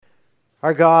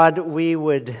Our God, we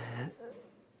would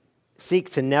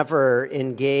seek to never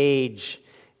engage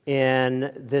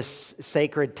in this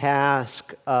sacred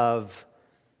task of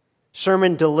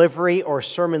sermon delivery or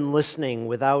sermon listening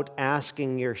without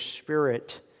asking your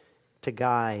Spirit to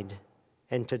guide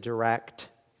and to direct,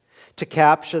 to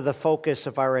capture the focus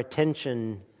of our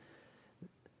attention,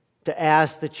 to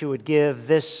ask that you would give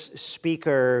this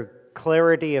speaker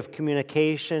clarity of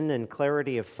communication and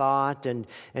clarity of thought, and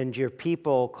your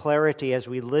people clarity as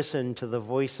we listen to the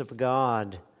voice of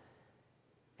God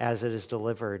as it is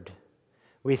delivered.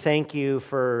 We thank you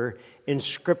for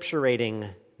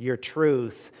inscripturating your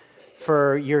truth,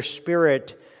 for your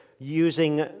Spirit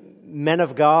using men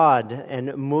of God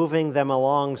and moving them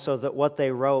along so that what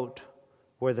they wrote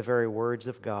were the very words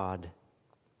of God.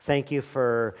 Thank you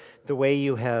for the way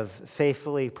you have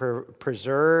faithfully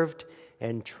preserved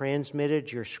and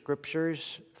transmitted your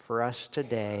scriptures for us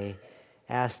today.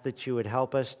 Ask that you would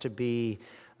help us to be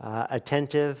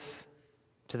attentive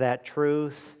to that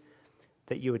truth,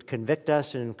 that you would convict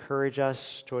us and encourage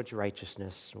us towards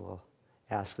righteousness. We'll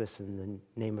ask this in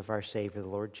the name of our Savior, the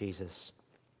Lord Jesus.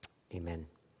 Amen.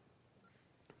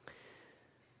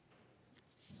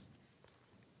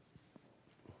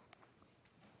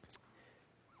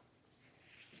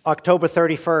 October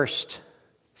 31st,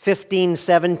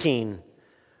 1517,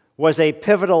 was a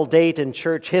pivotal date in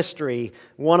church history,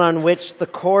 one on which the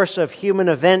course of human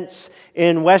events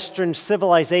in Western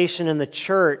civilization and the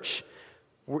church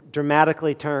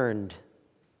dramatically turned.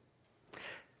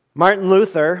 Martin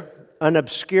Luther, an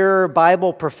obscure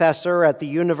Bible professor at the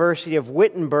University of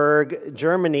Wittenberg,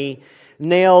 Germany,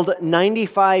 nailed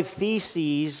 95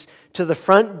 theses to the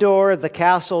front door of the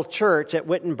castle church at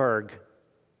Wittenberg.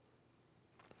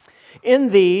 In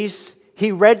these,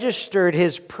 he registered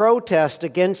his protest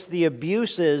against the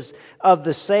abuses of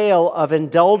the sale of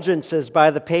indulgences by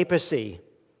the papacy.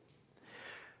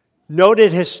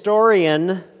 Noted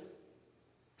historian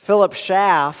Philip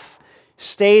Schaff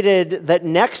stated that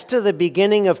next to the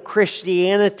beginning of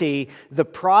Christianity, the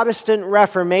Protestant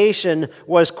Reformation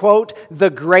was, quote, the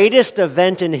greatest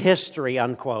event in history,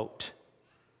 unquote.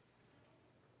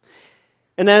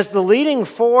 And as the leading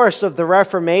force of the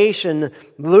Reformation,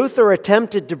 Luther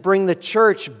attempted to bring the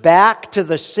church back to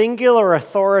the singular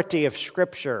authority of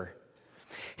Scripture.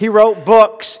 He wrote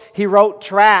books, he wrote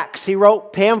tracts, he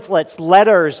wrote pamphlets,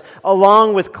 letters,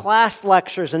 along with class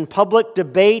lectures and public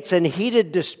debates and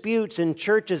heated disputes in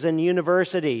churches and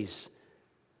universities.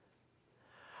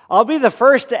 I'll be the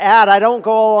first to add, I don't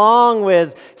go along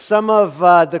with some of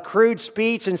the crude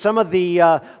speech and some of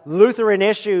the Lutheran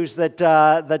issues that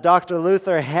Dr.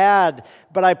 Luther had,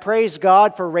 but I praise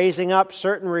God for raising up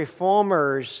certain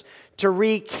reformers to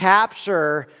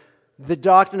recapture the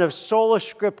doctrine of sola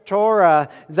scriptura,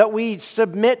 that we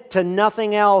submit to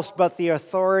nothing else but the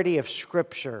authority of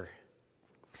Scripture.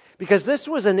 Because this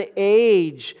was an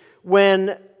age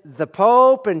when the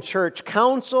Pope and church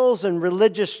councils and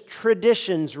religious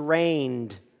traditions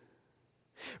reigned.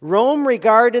 Rome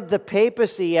regarded the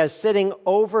papacy as sitting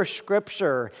over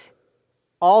Scripture,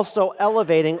 also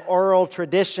elevating oral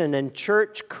tradition and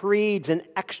church creeds and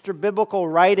extra-biblical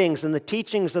writings and the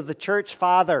teachings of the church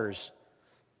fathers.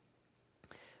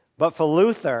 But for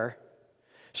Luther,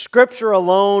 Scripture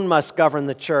alone must govern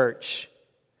the church.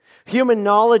 Human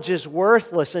knowledge is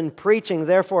worthless in preaching,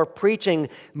 therefore preaching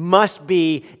must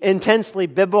be intensely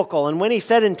biblical. And when he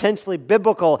said intensely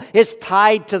biblical, it's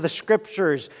tied to the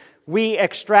Scriptures. We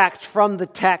extract from the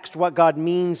text what God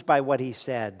means by what he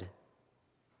said.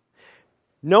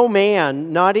 No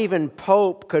man, not even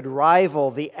Pope, could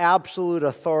rival the absolute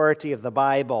authority of the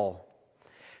Bible.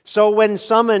 So when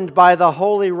summoned by the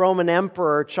Holy Roman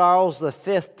Emperor Charles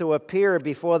V to appear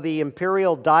before the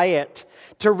imperial diet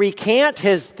to recant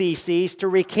his theses, to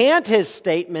recant his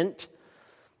statement,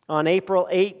 on April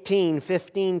 18,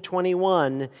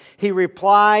 1521, he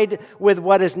replied with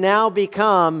what has now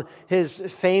become his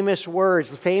famous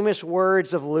words, the famous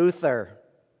words of Luther.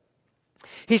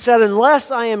 He said,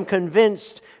 "Unless I am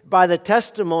convinced by the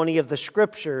testimony of the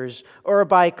Scriptures or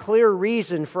by clear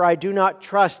reason, for I do not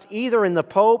trust either in the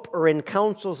Pope or in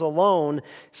councils alone,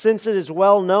 since it is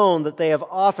well known that they have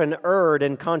often erred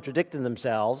and contradicted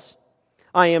themselves.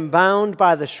 I am bound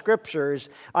by the Scriptures.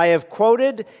 I have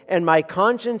quoted, and my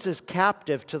conscience is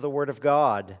captive to the Word of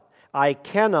God. I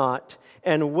cannot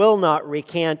and will not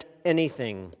recant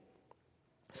anything.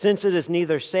 Since it is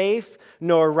neither safe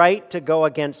nor right to go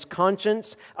against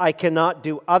conscience, I cannot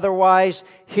do otherwise.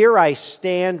 Here I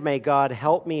stand. May God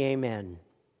help me. Amen."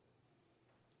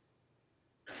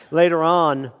 Later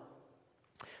on,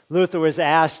 Luther was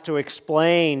asked to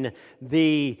explain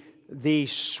the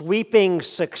sweeping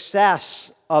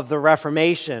success of the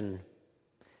Reformation.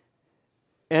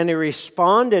 And he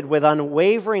responded with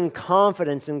unwavering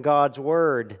confidence in God's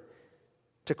word.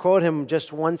 To quote him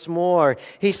just once more,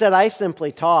 he said, "I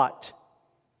simply taught,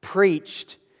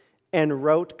 preached, and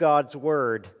wrote God's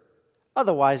word.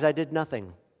 Otherwise, I did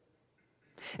nothing.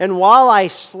 And while I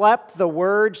slept, the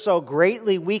word so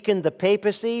greatly weakened the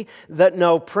papacy that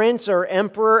no prince or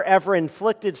emperor ever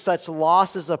inflicted such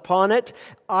losses upon it.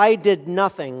 I did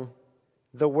nothing.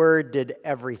 The word did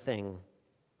everything."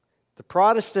 The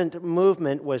Protestant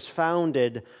movement was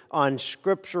founded on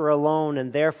Scripture alone,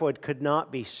 and therefore it could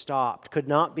not be stopped, could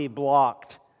not be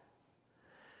blocked.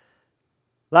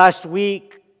 Last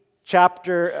week,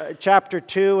 chapter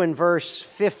 2 and verse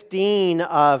 15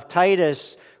 of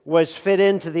Titus was fit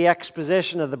into the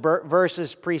exposition of the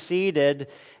verses preceded,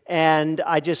 and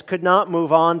I just could not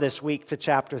move on this week to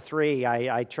chapter 3.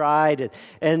 I tried,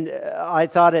 and I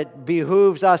thought it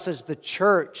behooves us as the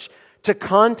church to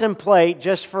contemplate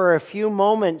just for a few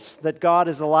moments that God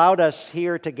has allowed us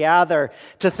here to gather,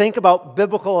 to think about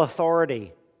biblical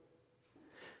authority.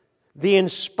 The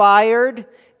inspired,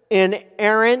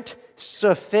 inerrant,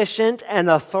 sufficient, and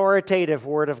authoritative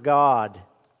Word of God.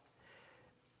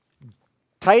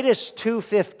 Titus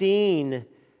 2:15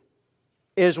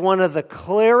 is one of the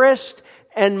clearest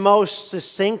and most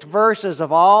succinct verses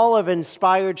of all of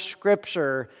inspired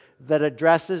Scripture that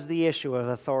addresses the issue of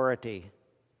authority.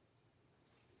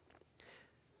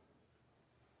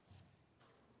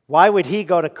 Why would he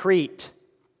go to Crete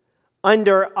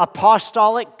under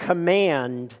apostolic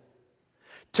command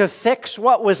to fix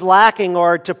what was lacking,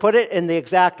 or to put it in the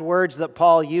exact words that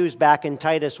Paul used back in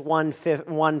Titus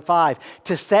 1:5,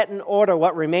 to set in order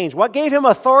what remains? What gave him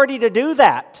authority to do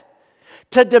that?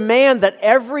 To demand that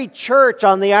every church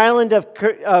on the island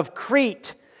of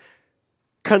Crete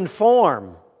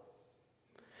conform.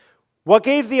 What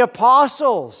gave the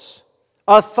apostles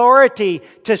authority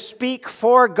to speak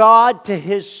for God to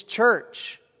His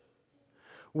church?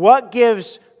 What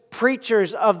gives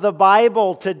preachers of the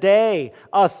Bible today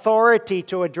authority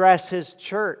to address His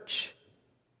church?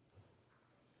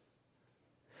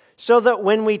 So that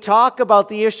when we talk about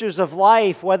the issues of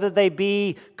life, whether they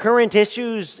be current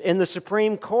issues in the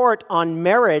Supreme Court on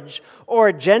marriage,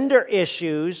 or gender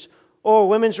issues, or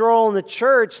women's role in the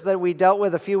church that we dealt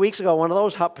with a few weeks ago, one of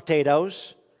those hot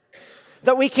potatoes,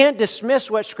 that we can't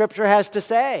dismiss what Scripture has to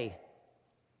say.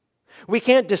 We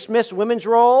can't dismiss women's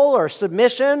role, or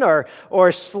submission,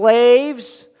 or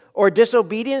slaves, or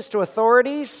disobedience to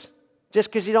authorities just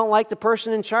because you don't like the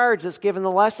person in charge that's given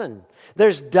the lesson.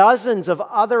 There's dozens of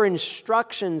other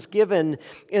instructions given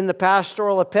in the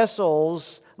pastoral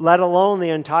epistles, let alone the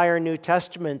entire New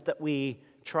Testament that we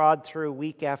trod through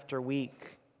week after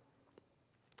week.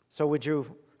 So would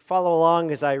you follow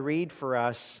along as I read for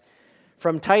us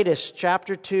from Titus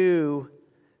chapter 2,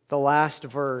 the last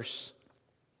verse,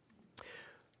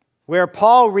 where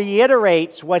Paul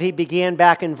reiterates what he began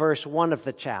back in verse 1 of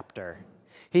the chapter.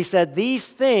 He said, "These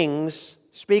things,"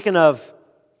 speaking of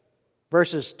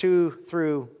verses 2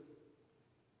 through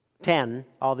 10,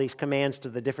 all these commands to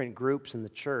the different groups in the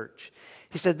church.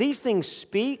 He said, "These things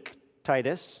speak,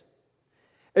 Titus,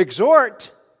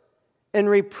 exhort, and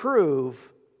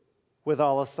reprove with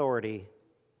all authority.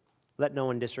 Let no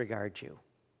one disregard you."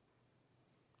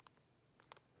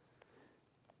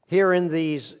 Here in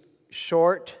these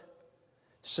short,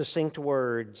 succinct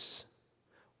words,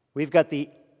 we've got the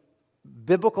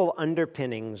biblical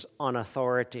underpinnings on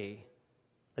authority.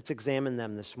 Let's examine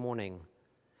them this morning.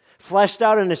 Fleshed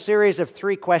out in a series of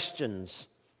 3 questions.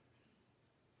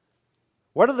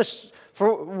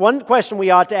 For one question we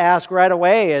ought to ask right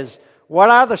away is, what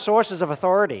are the sources of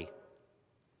authority?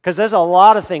 Because there's a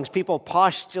lot of things people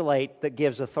postulate that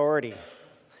gives authority.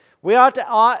 We ought to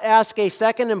ask a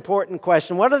second important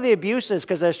question. What are the abuses?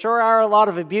 Because there sure are a lot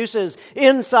of abuses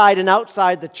inside and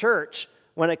outside the church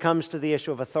when it comes to the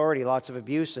issue of authority. Lots of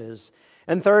abuses.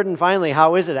 And third and finally,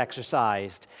 how is it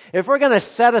exercised? If we're going to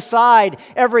set aside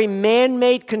every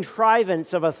man-made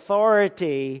contrivance of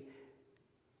authority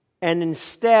and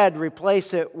instead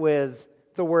replace it with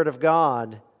the Word of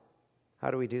God,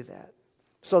 how do we do that?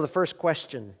 So the first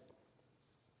question: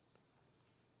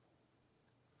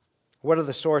 what are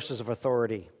the sources of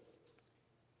authority?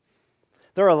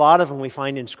 There are a lot of them we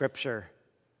find in Scripture.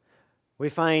 We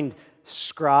find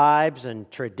scribes and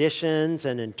traditions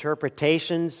and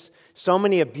interpretations, so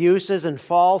many abuses and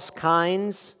false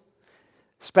kinds,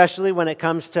 especially when it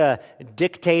comes to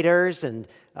dictators. And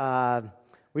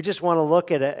we just want to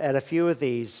look at a few of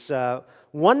these.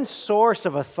 One source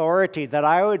of authority that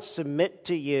I would submit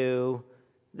to you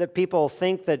that people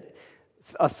think that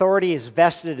authority is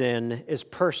vested in is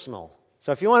personal.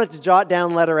 So if you wanted to jot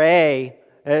down letter A,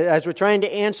 as we're trying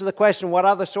to answer the question, what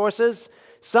are the sources?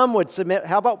 Some would submit,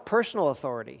 how about personal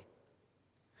authority?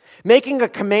 Making a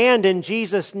command in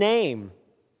Jesus' name.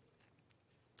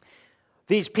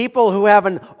 These people who have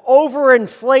an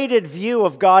overinflated view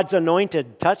of God's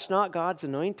anointed, touch not God's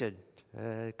anointed,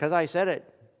 because I said it.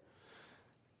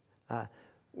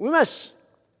 We must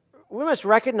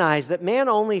recognize that man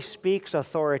only speaks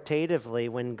authoritatively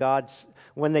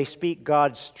when they speak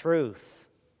God's truth.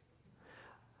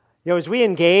 As we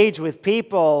engage with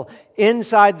people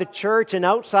inside the church and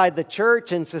outside the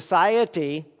church and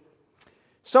society,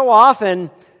 so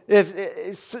often,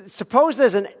 suppose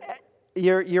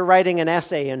you're writing an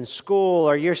essay in school,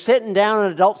 or you're sitting down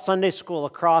in adult Sunday school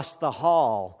across the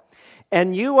hall,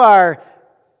 and you are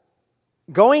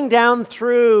going down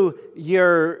through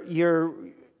your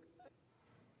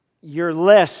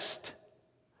list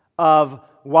of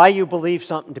why you believe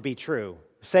something to be true.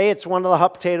 Say it's one of the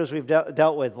hot potatoes we've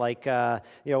dealt with, like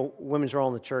women's role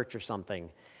in the church or something,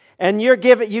 and you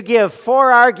give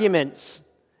 4 arguments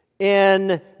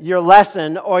in your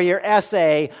lesson or your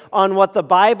essay on what the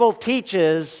Bible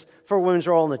teaches for women's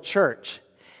role in the church.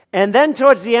 And then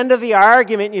towards the end of the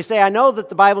argument, you say, I know that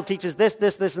the Bible teaches this,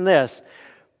 this, this, and this,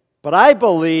 but I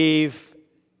believe,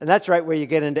 and that's right where you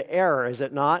get into error, is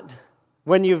it not?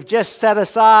 When you've just set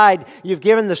aside, you've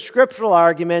given the scriptural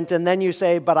argument, and then you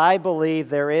say, but I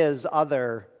believe there is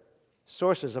other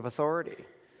sources of authority,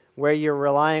 where you're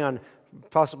relying on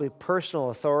possibly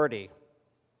personal authority.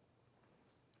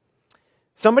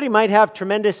 Somebody might have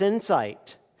tremendous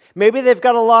insight. Maybe they've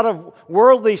got a lot of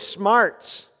worldly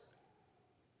smarts,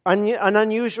 an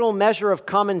unusual measure of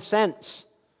common sense.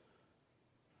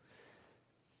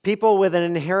 People with an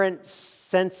inherent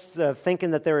sense of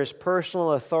thinking that there is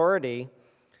personal authority.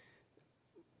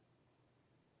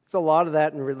 There's a lot of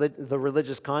that in the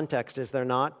religious context, is there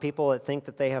not? People that think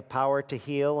that they have power to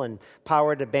heal and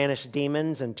power to banish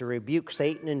demons and to rebuke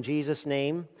Satan in Jesus'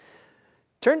 name.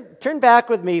 Turn back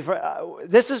with me.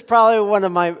 This is probably one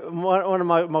of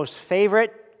my most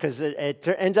favorite, because it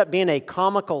ends up being a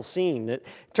comical scene.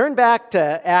 Turn back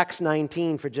to Acts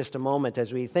 19 for just a moment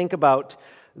as we think about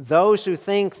those who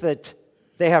think that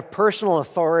they have personal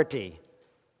authority,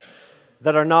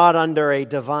 that are not under a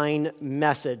divine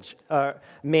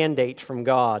mandate from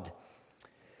God.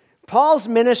 Paul's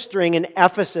ministering in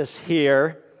Ephesus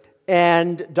here,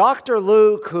 and Dr.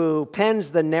 Luke, who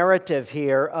pens the narrative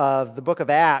here of the book of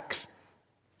Acts,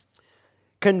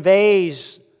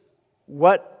 conveys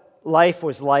what life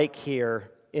was like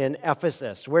here in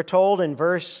Ephesus. We're told in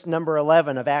verse number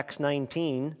 11 of Acts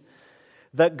 19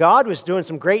 that God was doing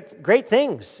some great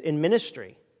things in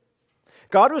ministry.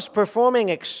 God was performing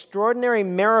extraordinary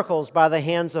miracles by the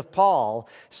hands of Paul,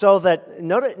 so that,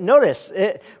 notice,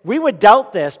 we would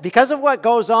doubt this because of what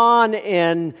goes on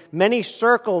in many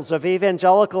circles of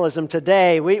evangelicalism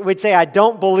today. We'd say, I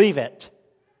don't believe it,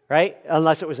 right?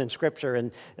 Unless it was in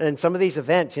Scripture. And some of these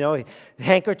events,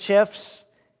 handkerchiefs,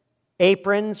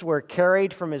 aprons were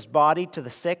carried from his body to the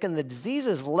sick, and the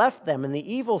diseases left them, and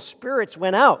the evil spirits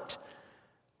went out.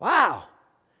 Wow.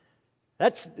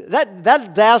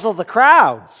 That dazzled the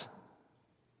crowds.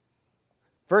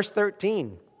 Verse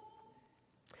 13.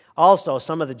 Also,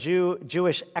 some of the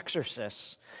Jewish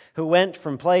exorcists who went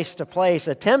from place to place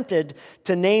attempted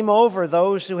to name over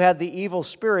those who had the evil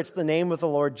spirits the name of the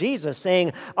Lord Jesus,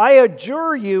 saying, I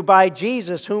adjure you by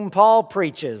Jesus whom Paul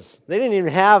preaches. They didn't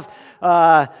even have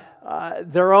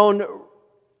their own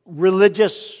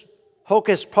religious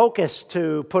hocus pocus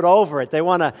to put over it. They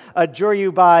want to adjure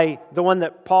you by the one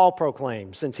that Paul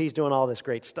proclaims, since he's doing all this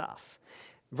great stuff.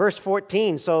 Verse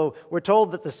 14, so we're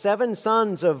told that the 7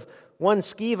 sons of one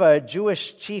Sceva, a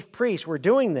Jewish chief priest, were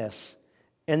doing this,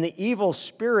 and the evil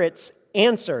spirits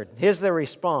answered. Here's their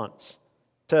response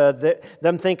to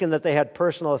them thinking that they had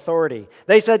personal authority.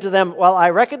 They said to them, well,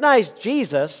 I recognize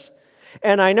Jesus,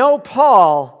 and I know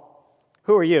Paul.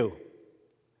 Who are you?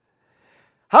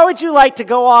 How would you like to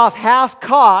go off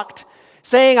half-cocked,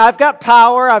 saying, I've got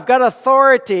power, I've got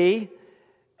authority,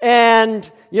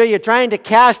 and you're trying to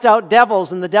cast out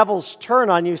devils, and the devils turn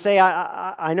on you, say,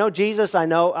 I know Jesus, I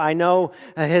know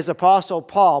his apostle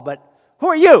Paul, but who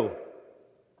are you?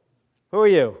 Who are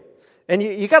you? And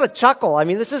you got to chuckle. I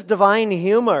mean, this is divine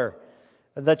humor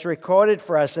that's recorded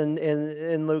for us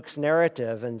in Luke's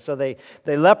narrative. And so they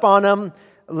leapt on,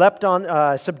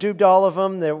 subdued all of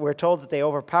them. We're told that they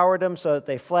overpowered them, so that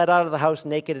they fled out of the house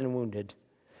naked and wounded.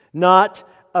 Not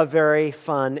a very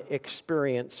fun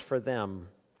experience for them.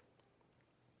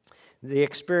 The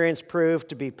experience proved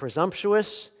to be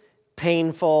presumptuous,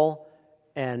 painful,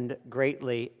 and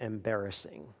greatly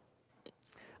embarrassing.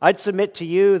 I'd submit to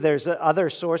you there's other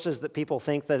sources that people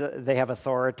think that they have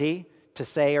authority to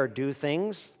say or do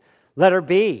things. Let her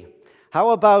be.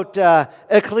 How about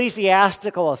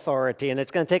ecclesiastical authority? And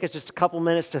it's going to take us just a couple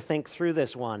minutes to think through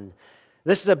this one.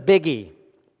 This is a biggie.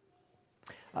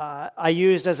 I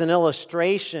used as an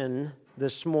illustration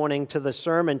this morning to the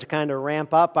sermon to kind of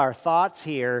ramp up our thoughts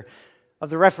here of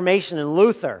the Reformation and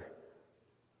Luther.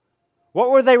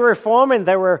 What were they reforming?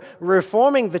 They were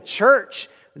reforming the church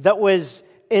that was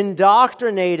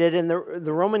indoctrinated in the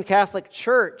Roman Catholic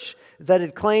Church that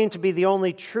had claimed to be the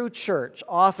only true church,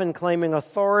 often claiming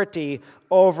authority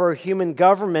over human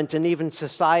government and even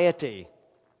society.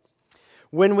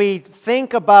 When we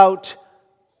think about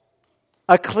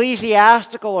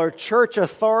ecclesiastical or church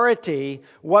authority,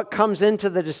 what comes into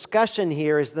the discussion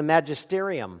here is the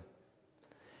magisterium.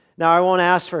 Now, I won't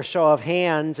ask for a show of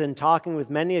hands in talking with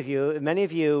many of you. Many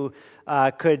of you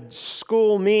could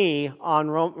school me on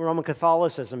Roman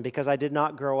Catholicism because I did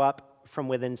not grow up from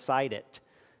within inside it,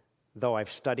 though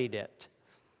I've studied it.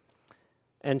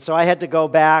 And so I had to go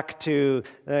back to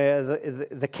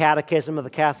the Catechism of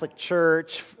the Catholic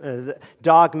Church, the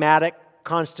dogmatic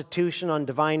Constitution on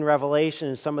Divine Revelation,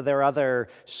 and some of their other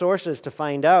sources to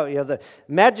find out. The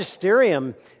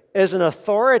magisterium is an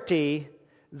authority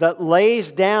that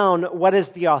lays down what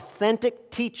is the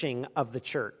authentic teaching of the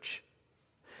church.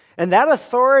 And that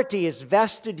authority is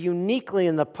vested uniquely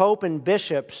in the Pope and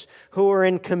bishops who are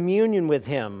in communion with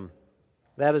him.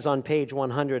 That is on page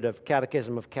 100 of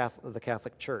Catechism of the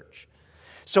Catholic Church.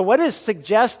 So what is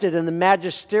suggested in the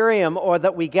magisterium, or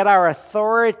that we get our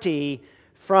authority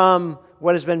from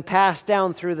what has been passed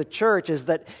down through the church, is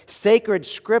that sacred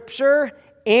scripture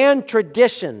and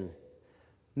tradition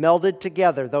melded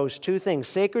together, those two things,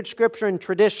 sacred scripture and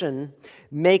tradition,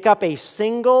 make up a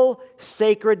single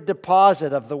sacred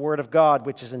deposit of the Word of God,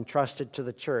 which is entrusted to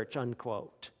the church,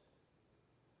 unquote.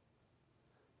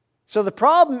 So the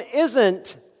problem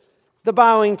isn't the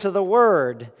bowing to the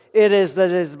Word. It is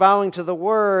that it is bowing to the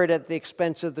Word at the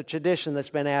expense of the tradition that's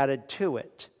been added to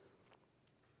it.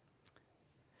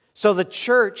 So the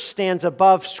church stands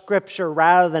above Scripture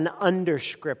rather than under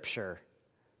Scripture.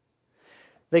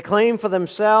 They claim for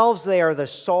themselves they are the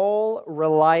sole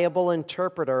reliable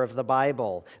interpreter of the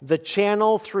Bible, the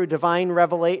channel through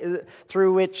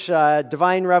which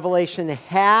divine revelation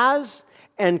has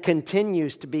and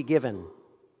continues to be given.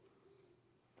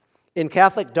 In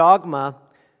Catholic dogma,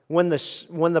 when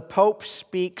the Pope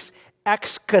speaks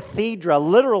ex cathedra,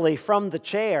 literally from the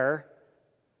chair,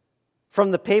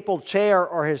 from the papal chair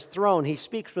or his throne, he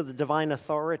speaks with the divine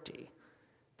authority.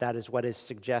 That is what is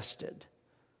suggested.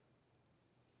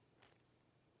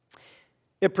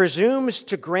 It presumes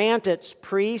to grant its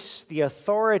priests the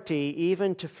authority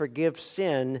even to forgive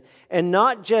sin, and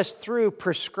not just through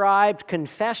prescribed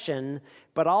confession,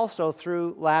 but also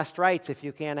through last rites if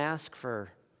you can't ask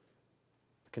for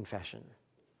confession.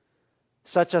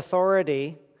 Such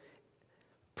authority,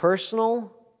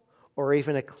 personal or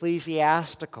even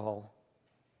ecclesiastical,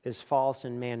 is false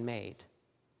and man-made.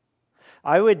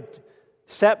 I would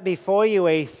set before you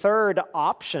a third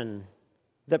option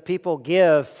that people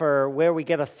give for where we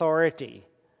get authority.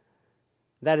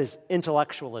 That is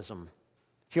intellectualism.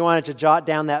 If you wanted to jot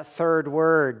down that third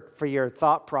word for your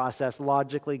thought process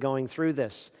logically going through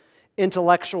this,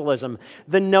 intellectualism,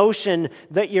 the notion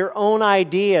that your own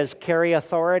ideas carry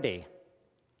authority.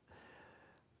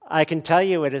 I can tell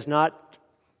you it was not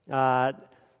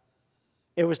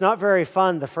very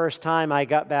fun the first time I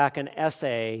got back an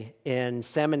essay in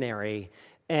seminary,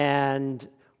 and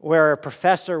where a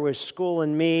professor was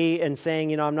schooling me and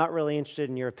saying, I'm not really interested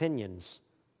in your opinions.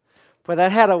 But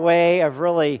that had a way of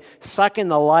really sucking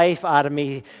the life out of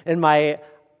me in my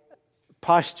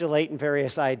postulating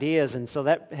various ideas, and so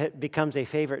that becomes a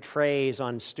favorite phrase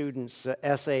on students'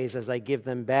 essays as I give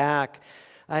them back.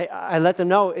 I let them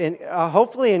know,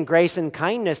 hopefully in grace and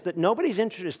kindness, that nobody's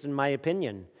interested in my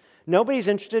opinion. Nobody's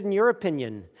interested in your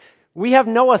opinion. We have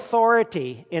no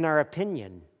authority in our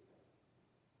opinion.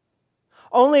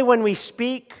 Only when we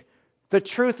speak the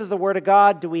truth of the Word of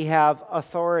God do we have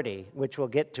authority, which we'll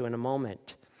get to in a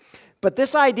moment. But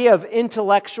this idea of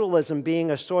intellectualism being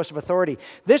a source of authority,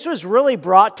 this was really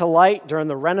brought to light during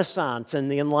the Renaissance and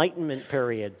the Enlightenment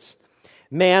periods.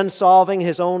 Man solving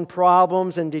his own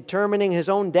problems and determining his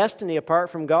own destiny apart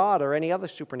from God or any other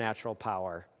supernatural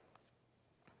power.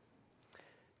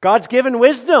 God's given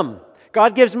wisdom.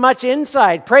 God gives much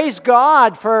insight. Praise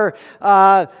God for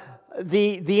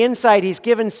the insight He's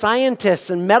given scientists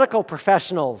and medical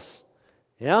professionals.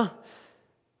 Yeah?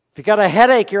 If you got a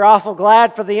headache, you're awful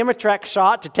glad for the Imitrex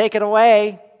shot to take it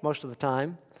away most of the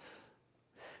time.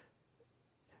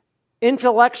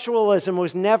 Intellectualism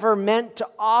was never meant to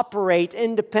operate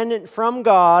independent from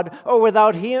God or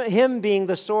without Him being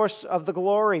the source of the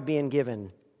glory being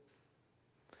given.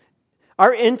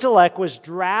 Our intellect was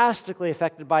drastically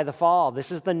affected by the fall.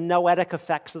 This is the noetic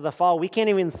effects of the fall. We can't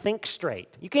even think straight.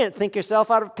 You can't think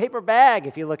yourself out of a paper bag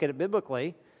if you look at it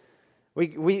biblically.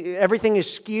 Everything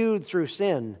is skewed through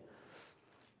sin.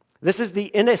 This is the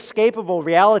inescapable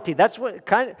reality. That's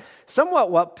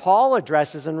somewhat what Paul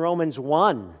addresses in Romans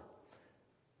 1.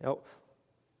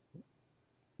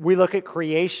 We look at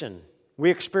creation. We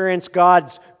experience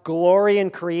God's glory in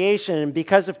creation, and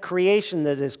because of creation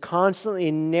that is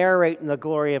constantly narrating the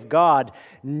glory of God,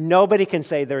 nobody can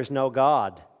say there's no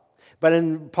God. But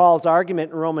in Paul's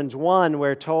argument in Romans 1,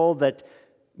 we're told that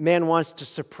man wants to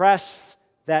suppress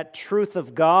that truth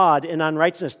of God in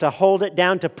unrighteousness, to hold it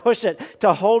down, to push it,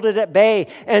 to hold it at bay,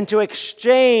 and to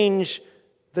exchange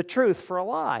the truth for a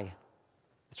lie.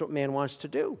 That's what man wants to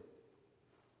do.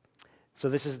 So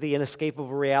this is the inescapable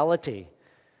reality.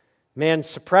 Man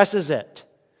suppresses it.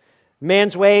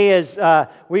 Man's way is,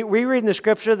 we read in the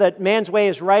Scripture that man's way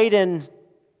is right in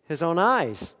his own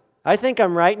eyes. I think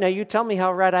I'm right, now you tell me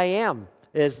how right I am,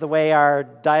 is the way our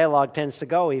dialogue tends to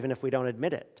go, even if we don't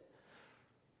admit it.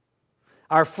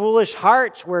 Our foolish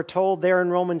hearts, we're told there in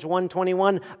Romans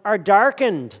 1:21, are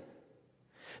darkened.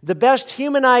 The best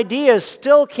human ideas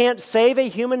still can't save a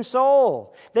human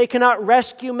soul. They cannot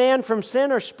rescue man from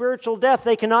sin or spiritual death.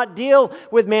 They cannot deal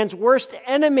with man's worst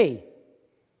enemy.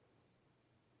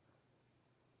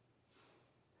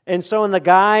 And so in the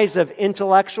guise of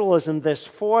intellectualism, this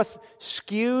fourth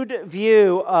skewed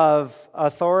view of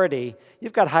authority,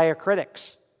 you've got higher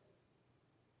critics.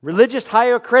 Religious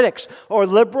higher critics or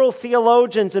liberal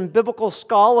theologians and biblical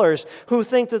scholars who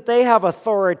think that they have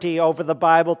authority over the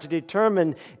Bible to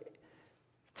determine,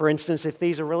 for instance, if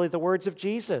these are really the words of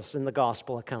Jesus in the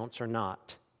gospel accounts or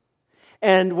not.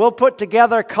 And we'll put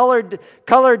together colored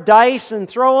dice and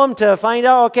throw them to find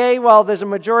out, okay, well, there's a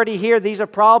majority here. These are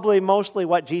probably mostly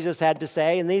what Jesus had to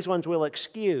say, and these ones we'll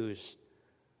excuse.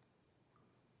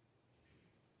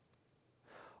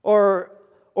 Or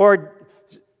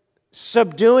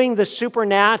subduing the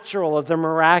supernatural of the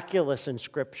miraculous in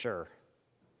Scripture.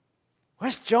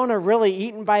 Was Jonah really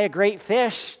eaten by a great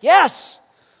fish? Yes!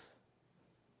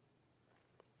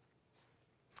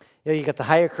 You got the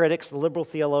higher critics, the liberal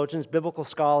theologians, biblical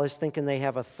scholars thinking they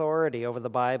have authority over the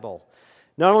Bible.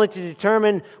 Not only to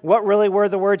determine what really were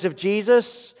the words of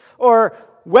Jesus, or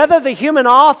whether the human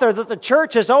author that the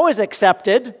church has always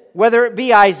accepted, whether it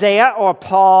be Isaiah or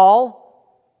Paul,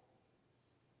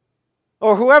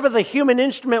 or whoever the human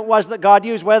instrument was that God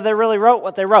used, whether they really wrote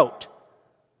what they wrote.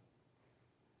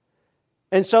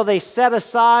 And so they set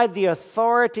aside the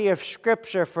authority of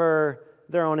Scripture for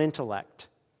their own intellect.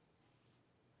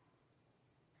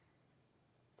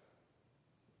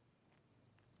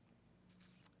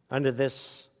 Under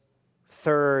this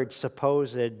third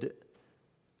supposed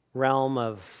realm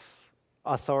of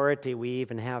authority, we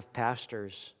even have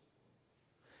pastors.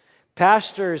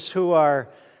 Pastors who are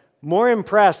more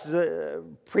impressed,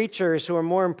 preachers who are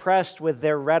more impressed with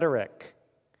their rhetoric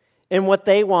and what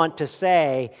they want to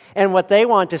say. And what they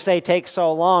want to say takes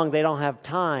so long, they don't have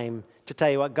time to tell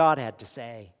you what God had to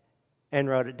say and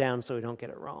wrote it down so we don't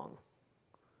get it wrong.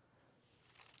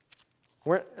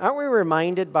 Aren't we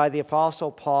reminded by the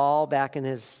Apostle Paul back in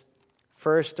his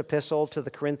first epistle to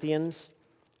the Corinthians?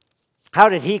 How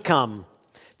did he come?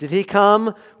 Did he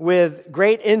come with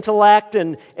great intellect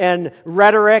and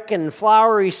rhetoric and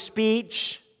flowery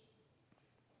speech?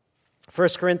 1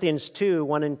 Corinthians 2,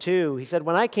 1 and 2, he said,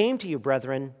 "When I came to you,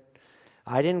 brethren,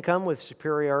 I didn't come with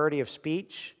superiority of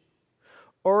speech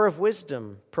or of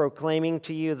wisdom, proclaiming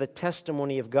to you the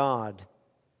testimony of God.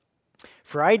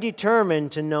 For I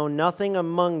determined to know nothing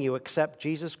among you except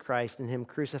Jesus Christ and Him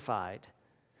crucified."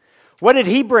 What did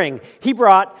he bring? He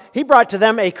brought to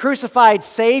them a crucified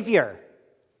Savior.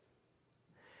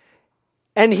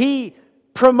 And he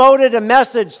promoted a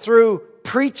message through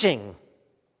preaching.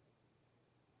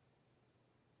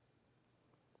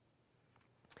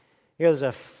 Here's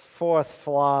a fourth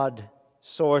flawed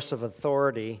source of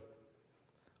authority.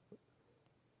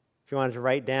 If you wanted to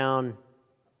write down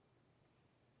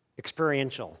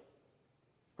experiential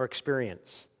or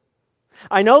experience.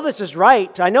 I know this is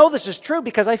right. I know this is true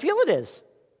because I feel it is.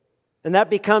 And that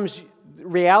becomes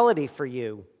reality for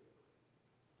you.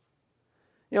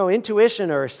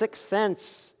 Intuition or sixth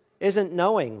sense isn't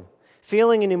knowing.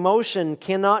 Feeling and emotion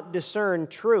cannot discern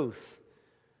truth.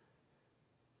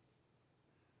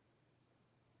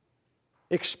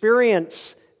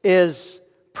 Experience is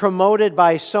promoted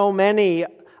by so many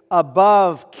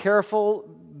above careful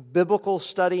biblical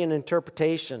study and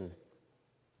interpretation.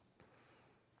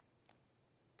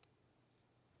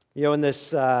 In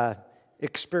this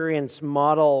experience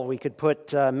model, we could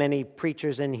put many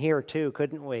preachers in here too,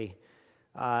 couldn't we?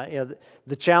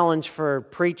 The challenge for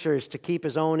preachers to keep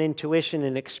his own intuition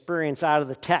and experience out of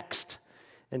the text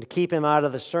and to keep him out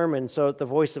of the sermon so that the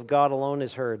voice of God alone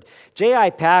is heard.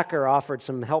 J.I. Packer offered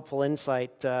some helpful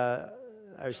insight I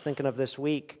was thinking of this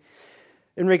week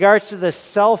in regards to the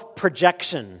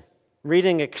self-projection,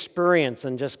 reading experience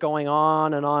and just going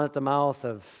on and on at the mouth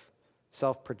of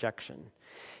self-projection.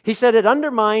 He said it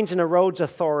undermines and erodes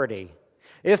authority.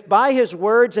 If by his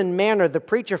words and manner the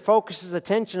preacher focuses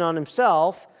attention on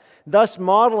himself, thus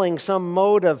modeling some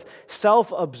mode of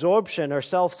self-absorption or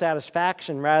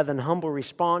self-satisfaction rather than humble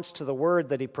response to the word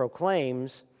that he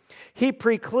proclaims, he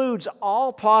precludes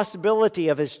all possibility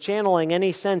of his channeling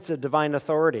any sense of divine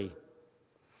authority.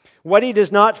 What he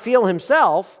does not feel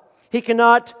himself, he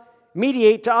cannot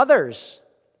mediate to others.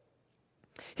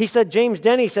 He said, James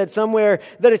Denny said somewhere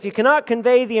that if you cannot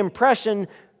convey the impression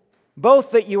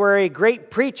both that you are a great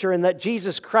preacher and that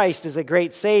Jesus Christ is a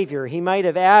great Savior, he might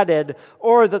have added,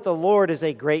 or that the Lord is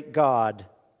a great God.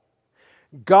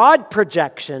 God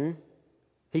projection,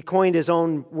 he coined his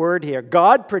own word here,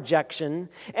 God projection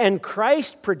and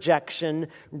Christ projection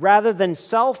rather than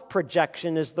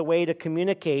self-projection is the way to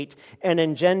communicate and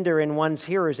engender in one's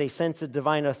hearers a sense of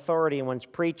divine authority in one's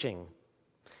preaching.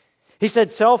 He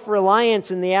said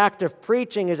self-reliance in the act of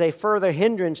preaching is a further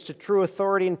hindrance to true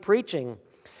authority in preaching.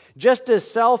 Just as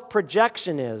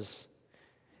self-projection is,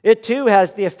 it too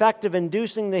has the effect of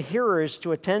inducing the hearers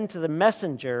to attend to the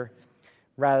messenger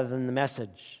rather than the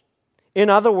message. In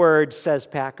other words, says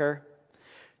Packer,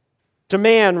 to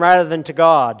man rather than to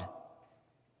God.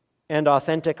 And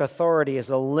authentic authority is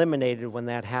eliminated when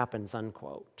that happens,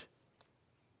 unquote.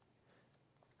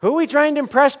 Who are we trying to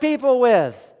impress people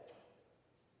with?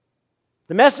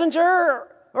 The messenger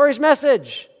or his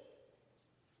message?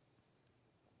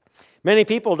 Many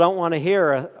people don't want to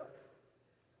hear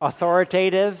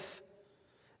authoritative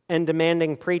and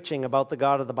demanding preaching about the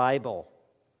God of the Bible.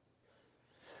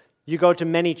 You go to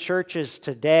many churches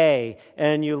today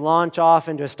and you launch off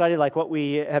into a study like what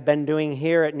we have been doing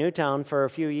here at Newtown for a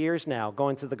few years now,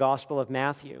 going through the Gospel of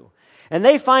Matthew. And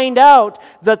they find out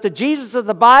that the Jesus of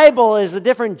the Bible is a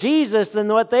different Jesus than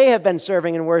what they have been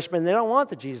serving and worshiping. They don't want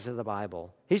the Jesus of the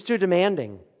Bible. He's too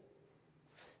demanding.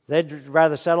 They'd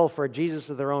rather settle for a Jesus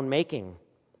of their own making.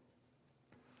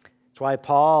 That's why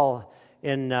Paul,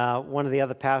 in one of the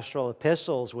other pastoral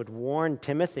epistles, would warn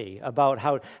Timothy about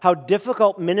how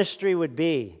difficult ministry would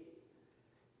be.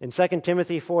 In 2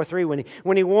 Timothy 4:3,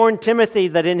 when he warned Timothy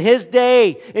that in his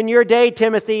day, in your day,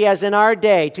 Timothy, as in our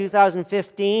day,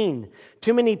 2015,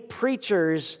 too many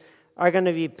preachers are going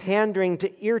to be pandering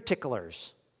to ear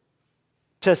ticklers,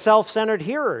 to self-centered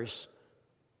hearers.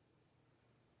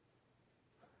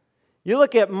 You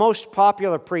look at most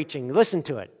popular preaching, listen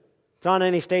to it. It's on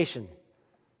any station.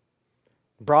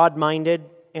 Broad-minded,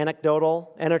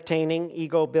 anecdotal, entertaining,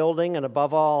 ego-building, and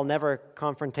above all, never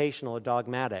confrontational or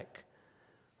dogmatic.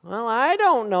 Well, I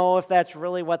don't know if that's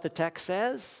really what the text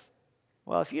says.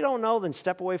 Well, if you don't know, then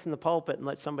step away from the pulpit and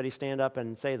let somebody stand up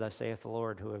and say, thus saith the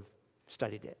Lord, who have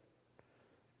studied it.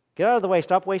 Get out of the way.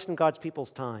 Stop wasting God's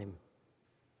people's time.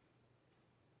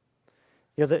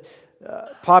 The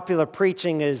popular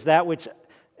preaching is that which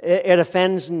it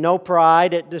offends no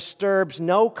pride, it disturbs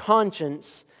no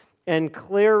conscience, and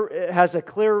it has a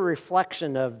clear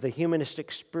reflection of the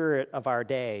humanistic spirit of our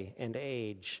day and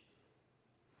age.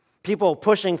 People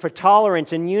pushing for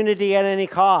tolerance and unity at any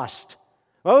cost.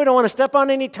 Well, we don't want to step on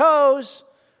any toes.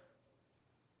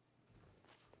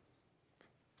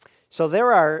 So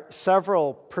there are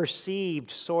several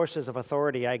perceived sources of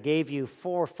authority. I gave you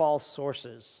 4 false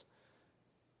sources.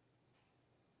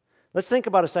 Let's think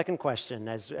about a second question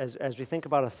as we think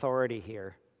about authority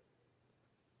here.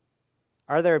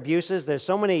 Are there abuses? There's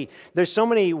so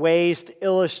many ways to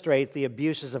illustrate the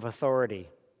abuses of authority.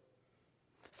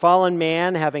 Fallen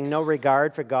man having no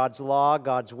regard for God's law,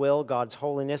 God's will, God's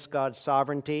holiness, God's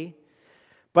sovereignty.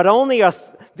 But only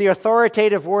the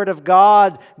authoritative word of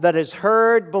God that is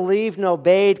heard, believed, and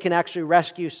obeyed can actually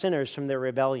rescue sinners from their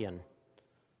rebellion.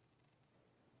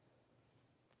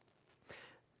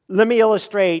 Let me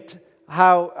illustrate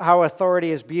how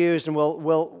authority is abused, and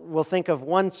we'll think of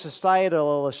one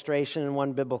societal illustration and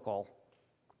one biblical.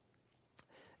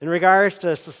 In regards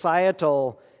to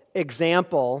societal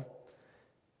example,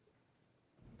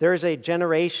 there is a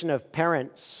generation of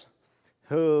parents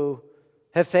who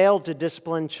have failed to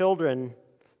discipline children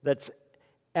that's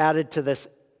added to this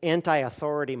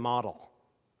anti-authority model,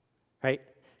 right?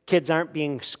 Kids aren't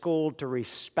being schooled to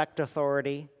respect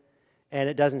authority, and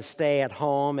it doesn't stay at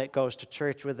home. It goes to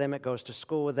church with them, it goes to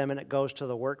school with them, and it goes to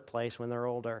the workplace when they're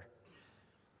older.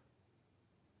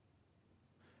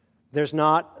 There's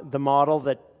not the model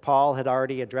that Paul had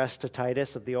already addressed to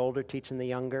Titus of the older teaching the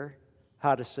younger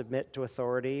how to submit to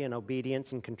authority in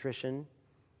obedience and contrition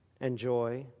and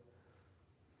joy.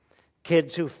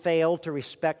 Kids who fail to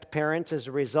respect parents as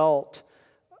a result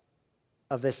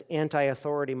of this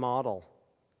anti-authority model.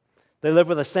 They live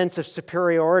with a sense of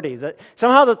superiority, that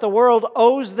somehow that the world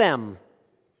owes them.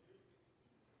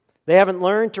 They haven't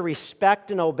learned to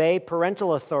respect and obey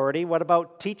parental authority. What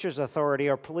about teachers' authority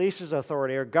or police's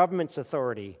authority or government's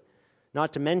authority?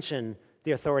 Not to mention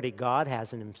the authority God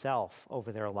has in himself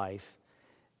over their life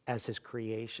as his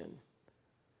creation.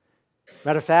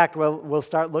 Matter of fact, we'll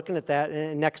start looking at that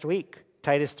next week.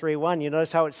 Titus 3:1. You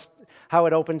notice how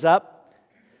it opens up?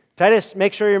 Titus,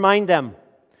 make sure you remind them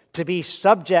to be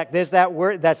subject. There's that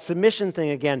word, that submission thing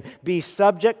again. Be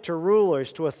subject to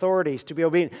rulers, to authorities, to be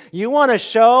obedient. You want to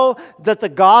show that the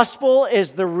gospel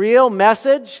is the real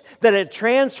message, that it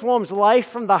transforms life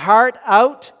from the heart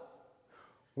out?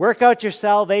 Work out your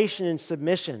salvation in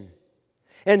submission.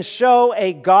 And show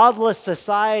a godless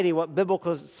society what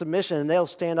biblical submission, and they'll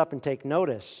stand up and take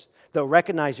notice. They'll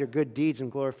recognize your good deeds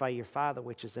and glorify your Father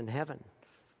which is in heaven.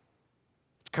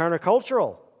 It's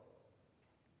countercultural.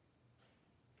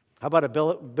 How about a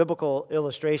biblical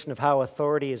illustration of how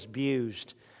authority is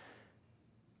abused?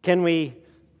 Can we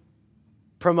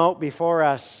promote before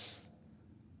us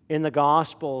in the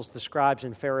Gospels the scribes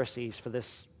and Pharisees for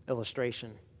this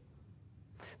illustration?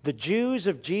 The Jews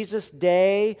of Jesus'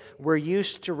 day were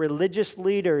used to religious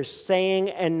leaders saying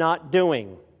and not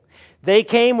doing. They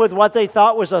came with what they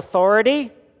thought was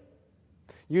authority.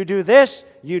 You do this,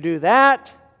 you do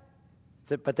that.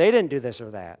 But they didn't do this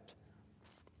or that.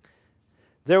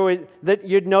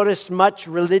 You'd notice much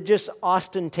religious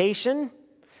ostentation,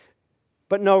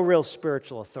 but no real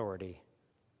spiritual authority.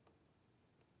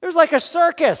 It was like a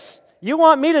circus. You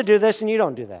want me to do this and you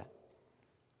don't do that.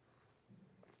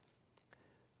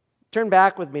 Turn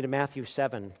back with me to Matthew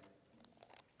 7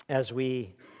 as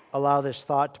we allow this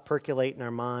thought to percolate in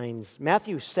our minds.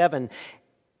 Matthew 7,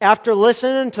 after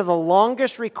listening to the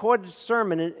longest recorded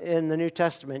sermon in the New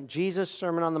Testament, Jesus'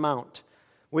 Sermon on the Mount,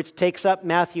 which takes up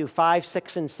Matthew 5,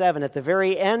 6, and 7, at the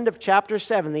very end of chapter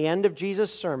 7, the end of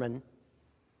Jesus' sermon,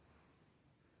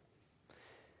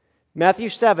 Matthew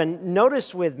 7,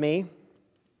 notice with me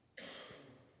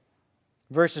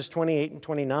verses 28 and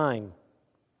 29.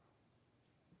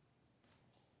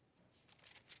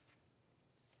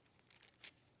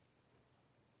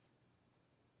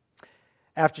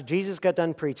 After Jesus got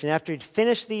done preaching, after he'd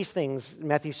finished these things,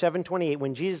 Matthew 7:28,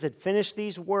 when Jesus had finished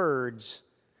these words,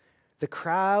 the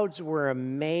crowds were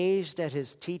amazed at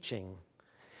his teaching,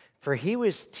 for he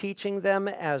was teaching them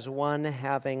as one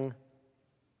having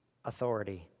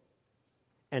authority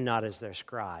and not as their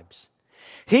scribes.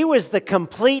 He was the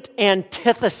complete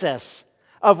antithesis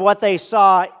of what they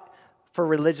saw for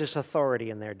religious authority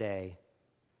in their day.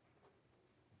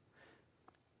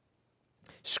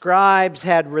 Scribes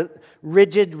had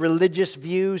rigid religious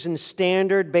views and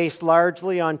standard based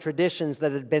largely on traditions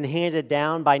that had been handed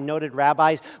down by noted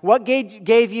rabbis. What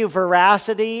gave you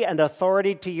veracity and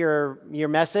authority to your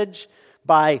message?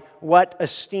 By what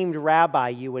esteemed rabbi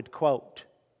you would quote.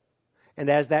 And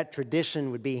as that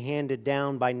tradition would be handed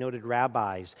down by noted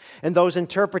rabbis. And those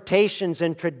interpretations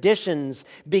and traditions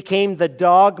became the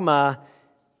dogma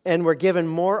and were given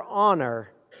more honor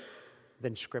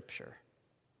than Scripture.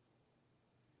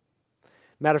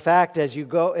 Matter of fact, as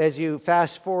you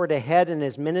fast forward ahead in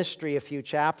his ministry a few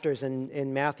chapters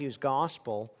in Matthew's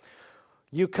gospel,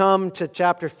 you come to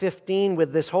chapter 15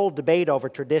 with this whole debate over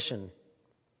tradition.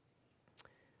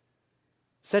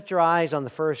 Set your eyes on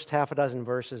the first half a dozen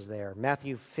verses there.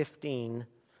 Matthew 15.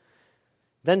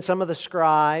 Then some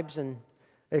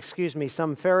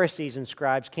Pharisees and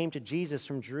scribes came to Jesus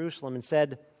from Jerusalem and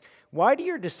said, "Why do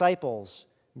your disciples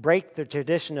break the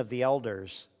tradition of the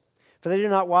elders? For they do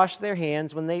not wash their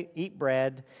hands when they eat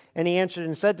bread." And he answered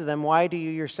and said to them, "Why do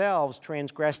you yourselves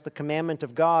transgress the commandment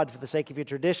of God for the sake of your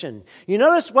tradition?" You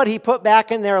notice what he put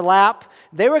back in their lap?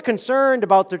 They were concerned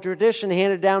about the tradition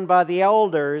handed down by the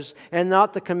elders and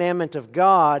not the commandment of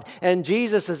God. And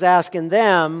Jesus is asking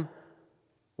them,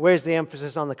 where's the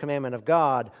emphasis on the commandment of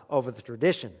God over the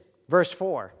tradition? Verse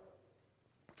 4,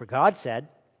 "For God said,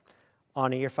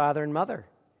 'Honor your father and mother,'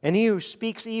 and he who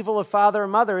speaks evil of father or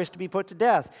mother is to be put to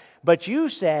death. But you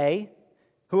say,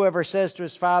 whoever says to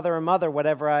his father or mother,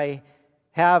 'Whatever I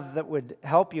have that would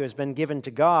help you has been given to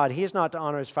God,' he is not to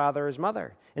honor his father or his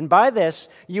mother. And by this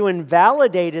you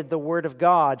invalidated the word of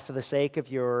God for the sake of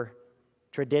your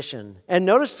tradition." And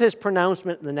notice his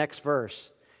pronouncement in the next verse.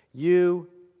 "You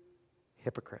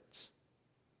hypocrites."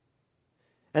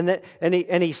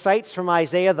 And he cites from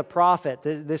Isaiah the prophet,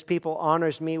 this people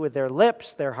honors me with their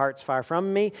lips, their hearts far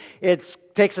from me. It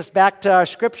takes us back to our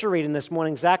scripture reading this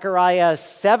morning, Zechariah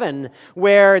 7,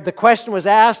 where the question was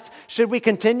asked, should we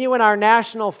continue in our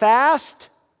national fast?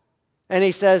 And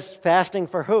he says, fasting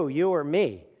for who? You or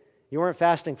me? You weren't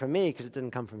fasting for me because it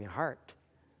didn't come from your heart.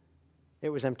 It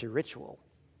was empty ritual.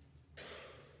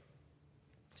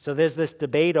 So there's this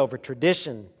debate over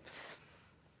tradition.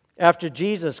 After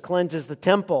Jesus cleanses the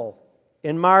temple,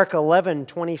 in Mark 11,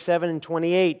 27 and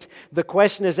 28, the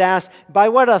question is asked, by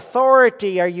what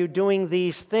authority are you doing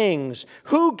these things?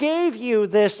 Who gave you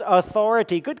this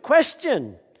authority? Good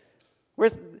question.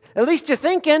 At least you're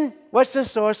thinking, what's the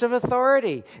source of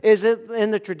authority? Is it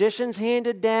in the traditions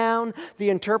handed down,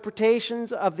 the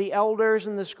interpretations of the elders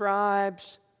and the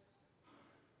scribes?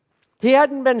 He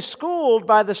hadn't been schooled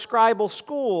by the scribal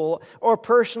school or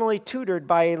personally tutored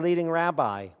by a leading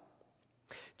rabbi.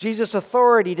 Jesus'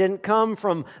 authority didn't come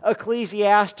from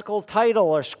ecclesiastical title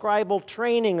or scribal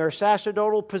training or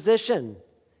sacerdotal position.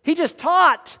 He just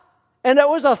taught, and it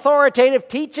was authoritative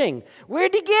teaching.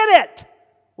 Where'd he get it?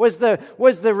 Was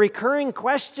the recurring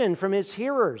question from his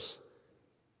hearers.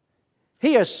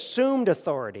 He assumed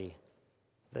authority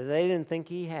that they didn't think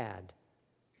he had.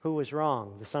 Who was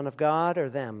wrong, the Son of God or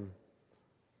them?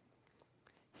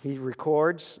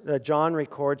 John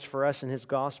records for us in his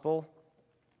gospel.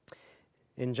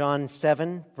 In John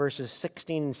 7, verses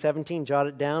 16 and 17, jot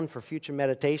it down for future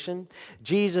meditation.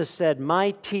 Jesus said,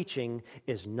 my teaching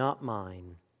is not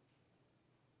mine,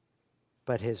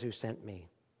 but his who sent me.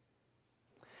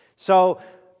 So,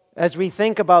 as we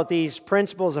think about these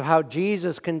principles of how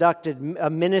Jesus conducted a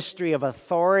ministry of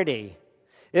authority,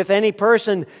 if any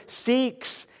person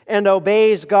seeks and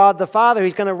obeys God the Father,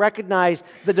 he's going to recognize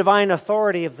the divine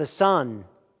authority of the Son.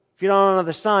 If you don't honor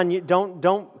the Son, you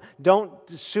don't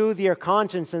soothe your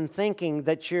conscience in thinking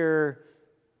that you're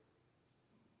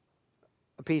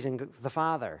appeasing the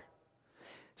Father.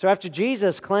 So after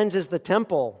Jesus cleanses the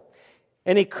temple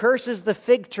and he curses the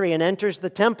fig tree and enters the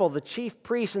temple, the chief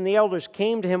priests and the elders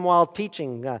came to him while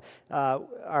teaching.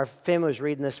 Our family was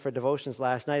reading this for devotions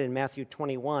last night in Matthew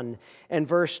 21 and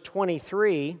verse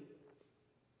 23.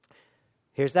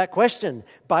 Here's that question.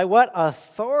 By what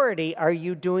authority are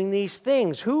you doing these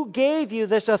things? Who gave you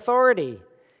this authority?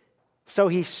 So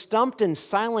he stumped and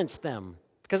silenced them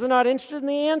because they're not interested in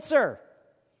the answer.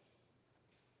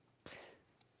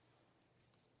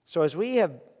 So as we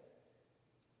have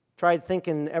tried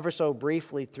thinking ever so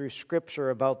briefly through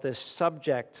Scripture about this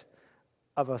subject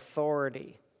of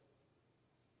authority,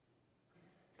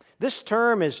 this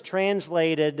term is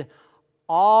translated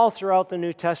all throughout the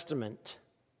New Testament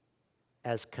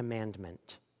as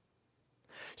commandment.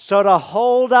 So to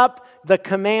hold up the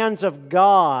commands of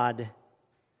God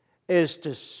is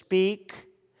to speak,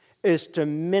 is to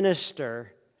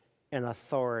minister in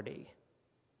authority.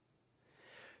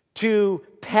 To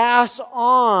pass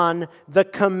on the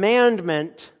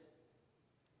commandment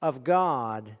of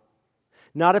God,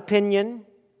 not opinion,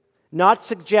 not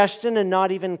suggestion, and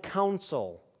not even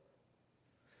counsel.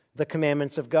 The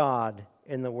commandments of God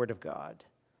in the Word of God.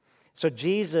 So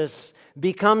Jesus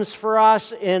becomes for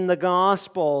us in the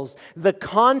Gospels the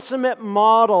consummate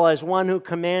model as one who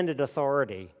commanded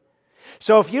authority.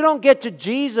 So if you don't get to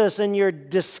Jesus in your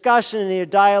discussion and your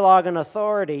dialogue on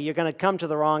authority, you're going to come to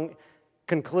the wrong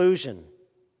conclusion.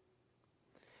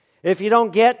 If you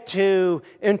don't get to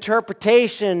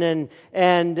interpretation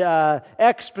and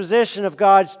exposition of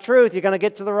God's truth, you're going to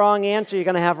get to the wrong answer. You're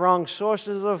going to have wrong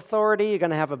sources of authority. You're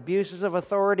going to have abuses of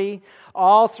authority.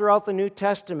 All throughout the New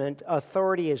Testament,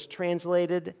 authority is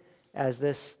translated as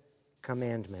this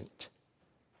commandment.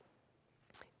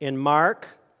 In Mark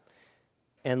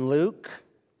and Luke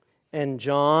and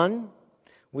John,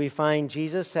 we find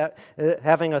Jesus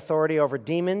having authority over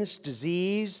demons,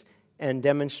 disease, and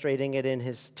demonstrating it in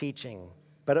his teaching.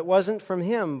 But it wasn't from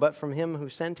him, but from him who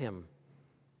sent him.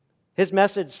 His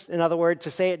message, in other words, to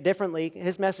say it differently,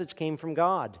 his message came from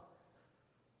God.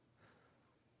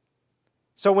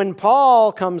 So when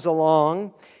Paul comes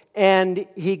along and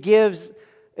he gives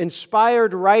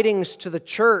inspired writings to the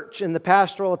church in the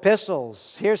pastoral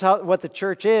epistles, here's what the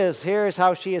church is, here's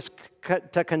how she is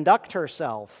to conduct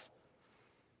herself.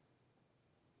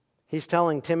 He's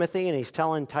telling Timothy and he's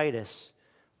telling Titus,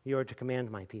 you are to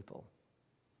command my people.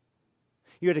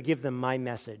 You are to give them my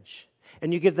message.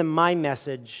 And you give them my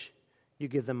message, you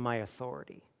give them my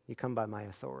authority. You come by my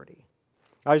authority.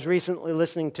 I was recently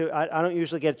listening to, I don't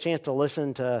usually get a chance to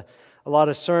listen to a lot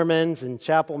of sermons and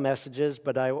chapel messages,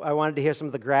 but I wanted to hear some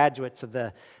of the graduates of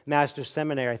the Master's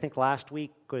Seminary. I think last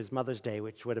week was Mother's Day,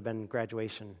 which would have been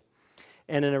graduation.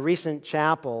 And in a recent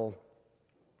chapel,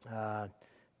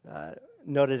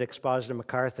 Noted expositor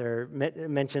MacArthur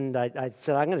mentioned, I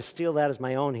said, I'm going to steal that as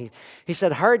my own. He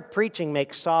said, hard preaching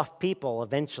makes soft people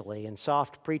eventually, and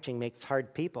soft preaching makes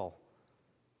hard people.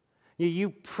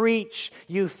 You preach,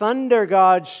 you thunder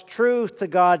God's truth to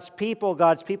God's people.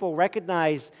 God's people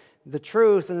recognize the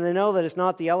truth, and they know that it's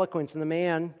not the eloquence in the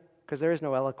man, because there is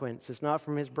no eloquence. It's not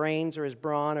from his brains or his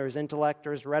brawn or his intellect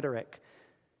or his rhetoric.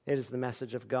 It is the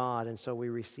message of God, and so we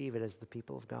receive it as the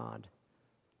people of God.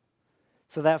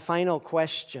 So that final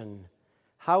question,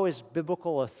 how is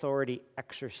biblical authority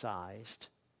exercised?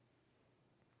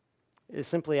 It is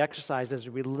simply exercised as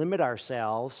we limit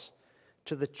ourselves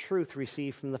to the truth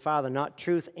received from the Father, not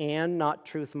truth and, not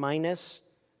truth minus.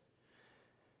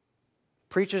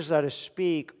 Preachers are to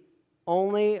speak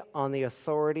only on the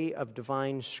authority of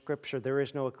divine Scripture. There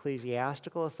is no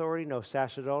ecclesiastical authority, no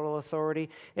sacerdotal authority.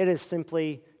 It is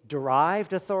simply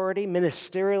derived authority,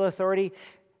 ministerial authority,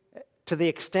 to the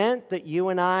extent that you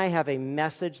and I have a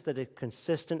message that is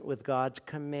consistent with God's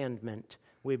commandment.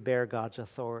 We bear God's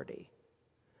authority.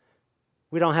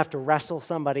 We don't have to wrestle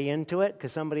somebody into it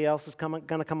because somebody else is going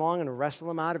to come along and wrestle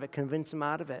them out of it, convince them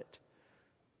out of it.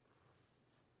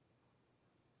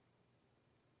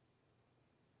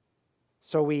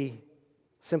 So we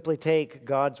simply take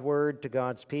God's word to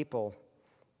God's people.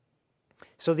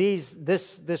 So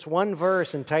this one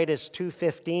verse in Titus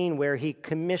 2:15 where he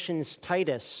commissions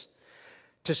Titus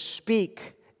to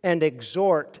speak and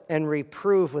exhort and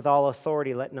reprove with all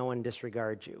authority, let no one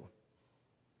disregard you.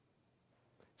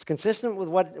 It's consistent with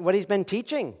what he's been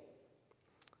teaching.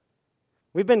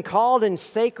 We've been called in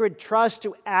sacred trust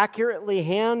to accurately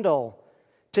handle,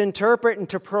 to interpret, and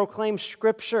to proclaim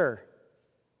Scripture.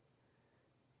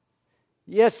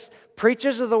 Yes,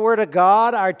 preachers of the Word of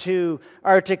God are to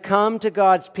come to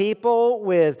God's people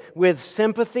with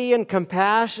sympathy and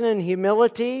compassion and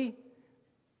humility,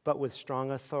 but with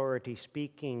strong authority,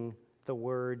 speaking the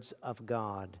words of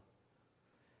God.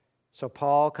 So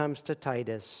Paul comes to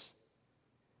Titus,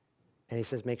 and he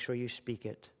says, make sure you speak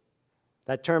it.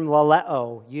 That term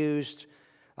laleo, used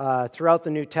throughout the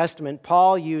New Testament,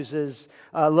 Paul uses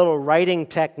a little writing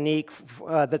technique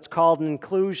that's called an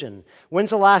inclusion. When's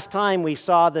the last time we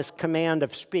saw this command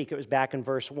of speak? It was back in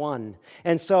verse 1.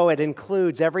 And so it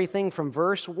includes everything from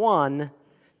verse 1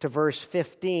 to verse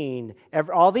 15.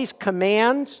 All these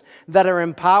commands that are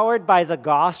empowered by the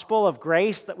gospel of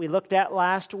grace that we looked at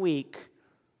last week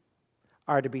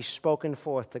are to be spoken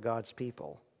forth to God's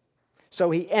people. So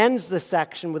he ends the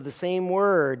section with the same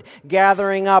word,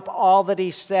 gathering up all that he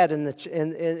said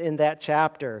in that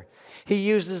chapter. He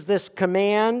uses this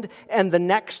command and the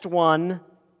next one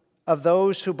of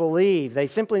those who believe. They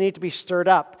simply need to be stirred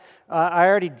up. I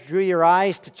already drew your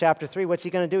eyes to chapter 3. What's he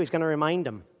going to do? He's going to remind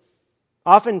them.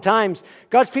 Oftentimes,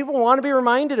 God's people want to be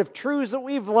reminded of truths that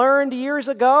we've learned years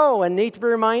ago and need to be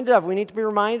reminded of. We need to be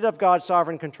reminded of God's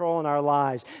sovereign control in our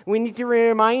lives. We need to be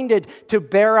reminded to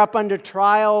bear up under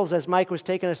trials, as Mike was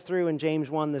taking us through in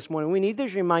James 1 this morning. We need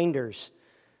these reminders.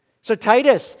 So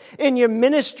Titus, in your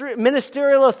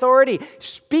ministerial authority,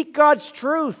 speak God's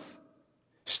truth.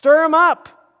 Stir them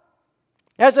up.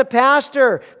 As a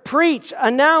pastor, preach,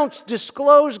 announce,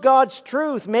 disclose God's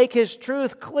truth. Make His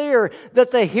truth clear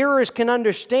that the hearers can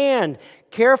understand.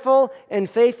 Careful and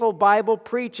faithful Bible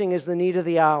preaching is the need of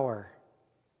the hour.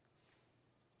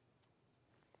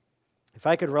 If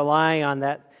I could rely on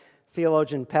that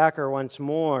theologian Packer once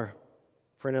more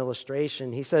for an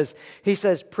illustration, he says,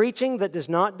 preaching that does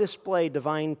not display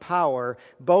divine power,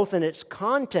 both in its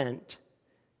content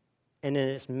and in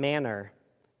its manner,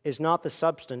 is not the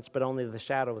substance, but only the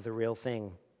shadow of the real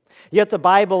thing. Yet the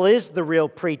Bible is the real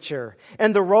preacher,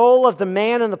 and the role of the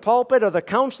man in the pulpit or the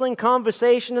counseling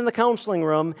conversation in the counseling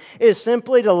room is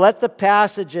simply to let the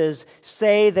passages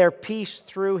say their piece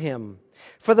through him.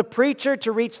 For the preacher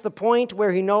to reach the point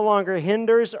where he no longer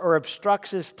hinders or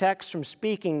obstructs his text from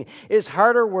speaking is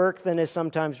harder work than is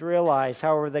sometimes realized.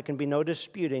 However, there can be no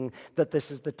disputing that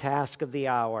this is the task of the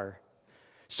hour.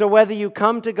 So whether you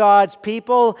come to God's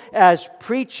people as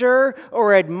preacher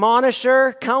or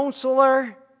admonisher,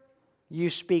 counselor, you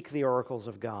speak the oracles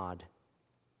of God.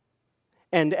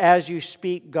 And as you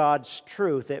speak God's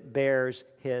truth, it bears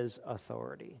His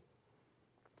authority.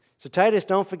 So Titus,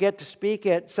 don't forget to speak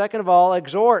it. Second of all,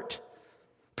 exhort,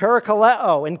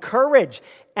 parakaleo, encourage,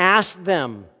 ask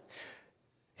them.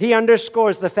 He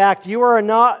underscores the fact you are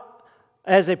not,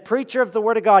 as a preacher of the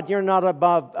Word of God, you're not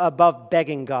above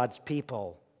begging God's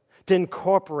people to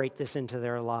incorporate this into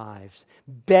their lives,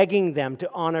 begging them to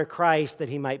honor Christ that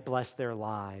He might bless their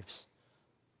lives.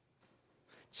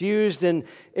 It's used in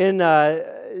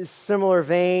a similar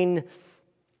vein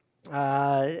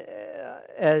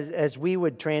as we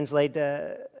would translate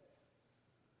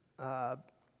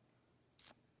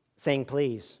saying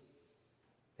please.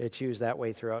 It's used that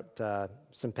way throughout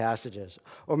some passages.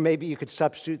 Or maybe you could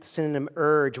substitute the synonym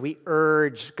urge. We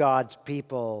urge God's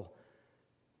people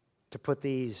to put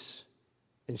these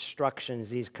instructions,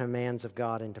 these commands of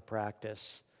God into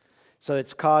practice. So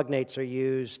its cognates are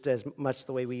used as much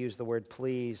the way we use the word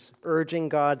please, urging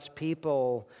God's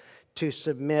people to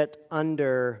submit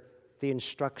under the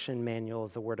instruction manual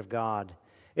of the Word of God.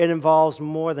 It involves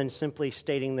more than simply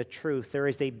stating the truth. There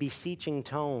is a beseeching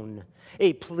tone,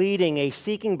 a pleading, a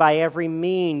seeking by every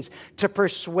means to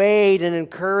persuade and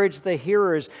encourage the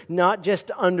hearers not just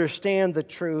to understand the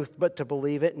truth, but to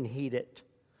believe it and heed it.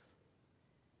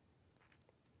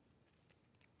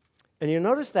 And you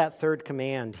notice that third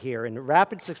command here in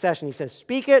rapid succession. He says,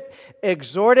 speak it,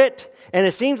 exhort it, and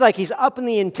it seems like he's upping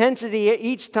the intensity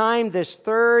each time. This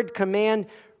third command,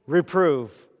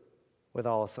 reprove with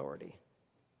all authority.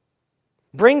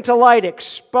 Bring to light,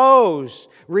 expose,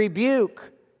 rebuke,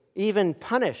 even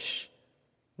punish.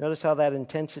 Notice how that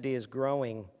intensity is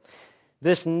growing.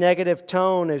 This negative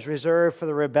tone is reserved for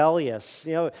the rebellious.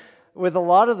 With a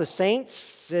lot of the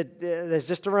saints, there's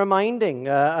just a reminding.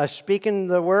 Speaking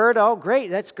the word, oh, great,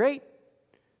 that's great.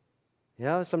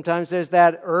 Sometimes there's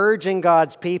that urging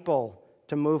God's people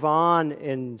to move on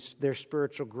in their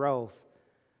spiritual growth.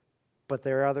 But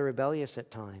there are other rebellious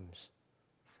at times.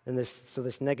 And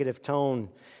this negative tone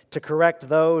to correct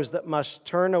those that must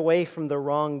turn away from the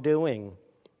wrongdoing.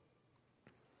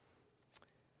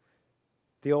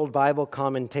 The old Bible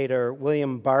commentator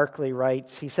William Barclay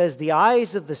writes, he says, the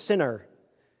eyes of the sinner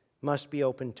must be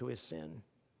open to his sin.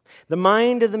 The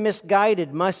mind of the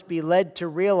misguided must be led to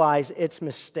realize its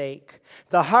mistake.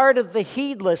 The heart of the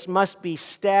heedless must be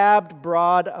stabbed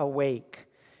broad awake.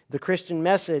 The Christian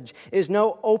message is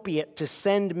no opiate to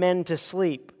send men to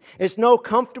sleep. It's no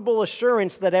comfortable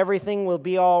assurance that everything will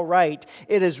be all right.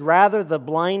 It is rather the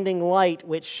blinding light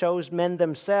which shows men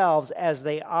themselves as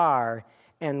they are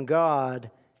and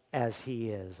God as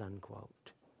He is,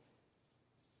 unquote.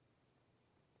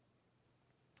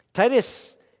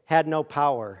 Titus had no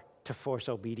power to force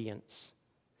obedience,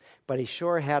 but he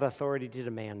sure had authority to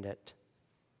demand it.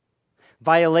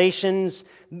 Violations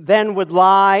then would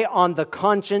lie on the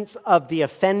conscience of the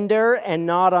offender and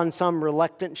not on some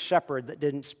reluctant shepherd that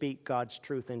didn't speak God's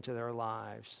truth into their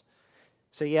lives.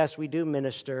 So yes, we do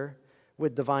minister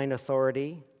with divine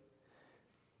authority.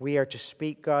 We are to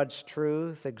speak God's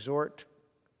truth, exhort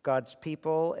God's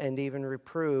people, and even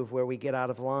reprove where we get out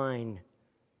of line.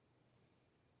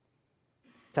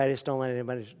 Titus, don't let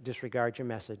anybody disregard your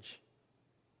message.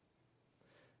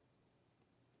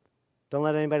 Don't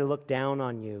let anybody look down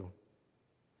on you.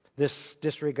 This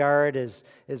disregard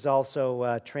is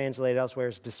also translated elsewhere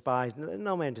as despise.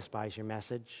 No man despise your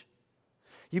message.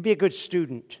 You be a good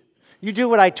student. You do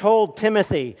what I told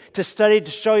Timothy, to study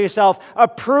to show yourself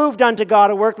approved unto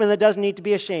God, a workman that doesn't need to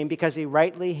be ashamed because he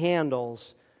rightly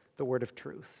handles the word of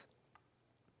truth.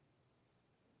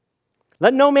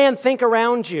 Let no man think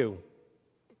around you.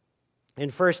 In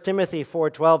 1 Timothy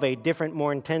 4:12, a different,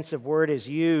 more intensive word is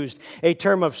used, a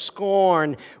term of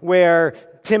scorn, where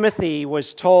Timothy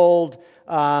was told,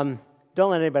 don't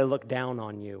let anybody look down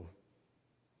on you.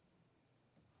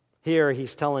 Here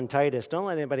he's telling Titus, don't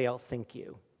let anybody outthink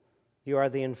you. You are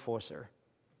the enforcer.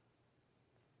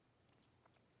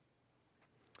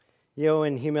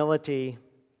 In humility,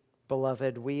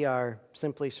 beloved, we are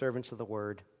simply servants of the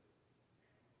word.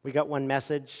 We got one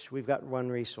message, we've got one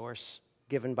resource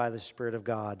given by the Spirit of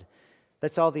God.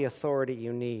 That's all the authority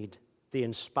you need. The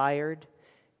inspired,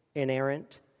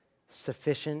 inerrant,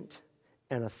 sufficient,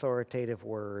 and authoritative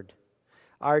word.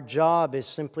 Our job is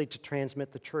simply to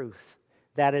transmit the truth.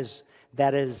 That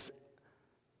is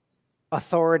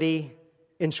authority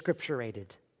inscripturated.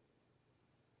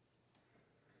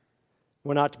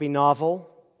 We're not to be novel.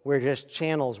 We're just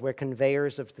channels. We're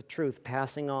conveyors of the truth,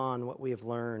 passing on what we have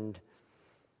learned.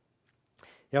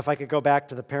 If I could go back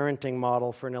to the parenting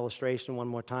model for an illustration one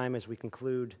more time as we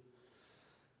conclude.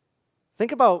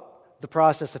 Think about the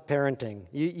process of parenting.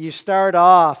 You start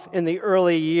off in the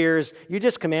early years, you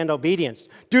just command obedience.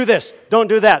 Do this, don't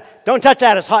do that. Don't touch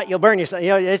that, it's hot, you'll burn yourself.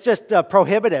 It's just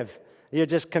prohibitive. You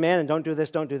just command and don't do this,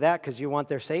 don't do that, because you want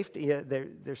their safety.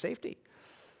 Their safety.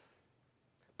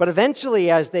 But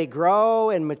eventually, as they grow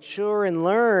and mature and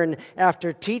learn,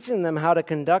 after teaching them how to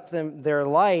conduct their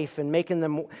life and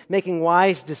making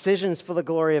wise decisions for the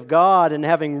glory of God and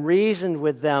having reasoned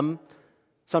with them,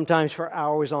 sometimes for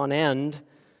hours on end,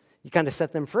 you kind of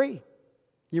set them free.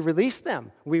 You release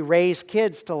them. We raise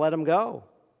kids to let them go.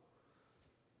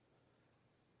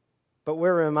 But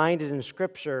we're reminded in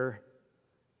Scripture,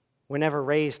 we're never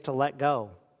raised to let go.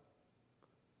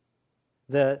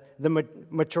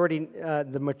 maturity,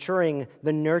 the maturing,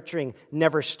 the nurturing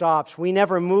never stops. We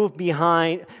never move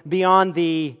beyond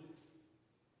the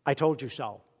 "I told you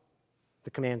so,"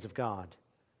 the commands of God.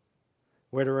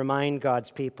 We're to remind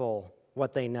God's people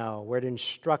what they know. We're to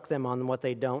instruct them on what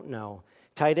they don't know.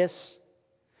 Titus,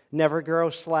 never grow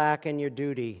slack in your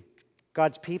duty.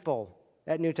 God's people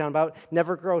at Newtown Bible,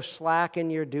 never grow slack in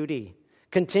your duty.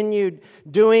 Continue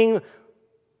doing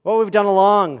what we've done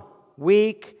along,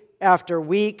 week after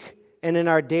week, and in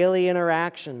our daily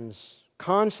interactions,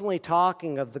 constantly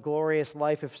talking of the glorious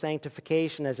life of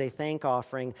sanctification as a thank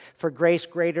offering for grace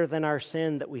greater than our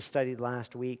sin that we studied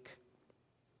last week.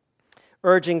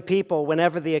 Urging people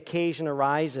whenever the occasion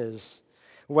arises,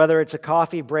 whether it's a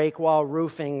coffee break while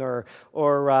roofing or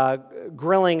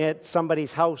grilling at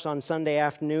somebody's house on Sunday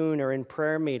afternoon or in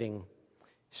prayer meeting,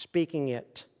 speaking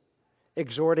it,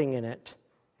 exhorting in it,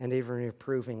 and even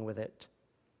reproving with it.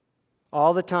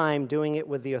 All the time doing it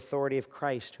with the authority of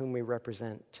Christ whom we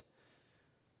represent.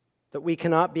 That we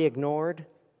cannot be ignored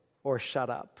or shut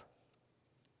up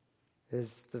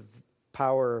is the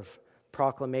power of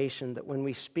proclamation that when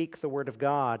we speak the word of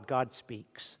God, God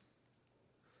speaks.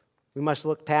 We must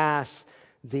look past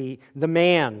the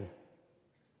man.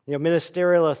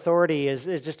 Ministerial authority is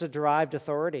just a derived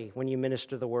authority when you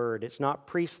minister the word. It's not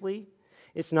priestly,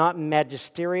 it's not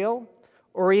magisterial,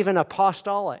 or even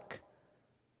apostolic.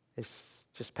 It's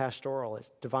just pastoral. It's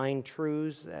divine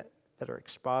truths that are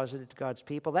exposited to God's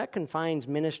people. That confines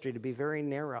ministry to be very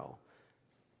narrow.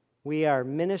 We are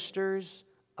ministers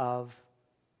of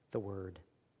the Word.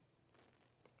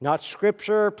 Not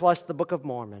Scripture plus the Book of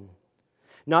Mormon.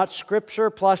 Not Scripture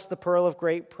plus the Pearl of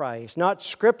Great Price. Not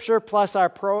Scripture plus our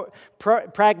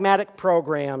pragmatic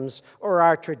programs or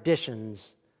our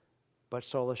traditions. But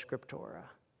sola Scriptura.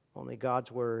 Only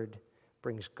God's Word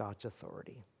brings God's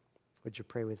authority. Would you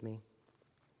pray with me?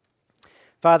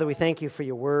 Father, we thank you for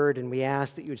your word, and we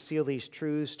ask that you would seal these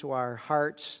truths to our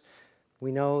hearts.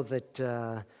 We know that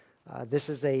this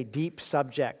is a deep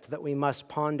subject that we must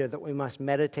ponder, that we must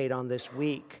meditate on this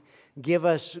week. Give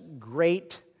us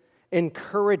great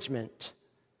encouragement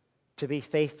to be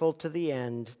faithful to the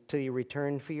end, till you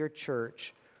return for your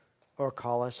church or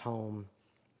call us home.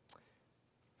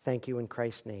 Thank you in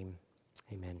Christ's name.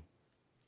 Amen.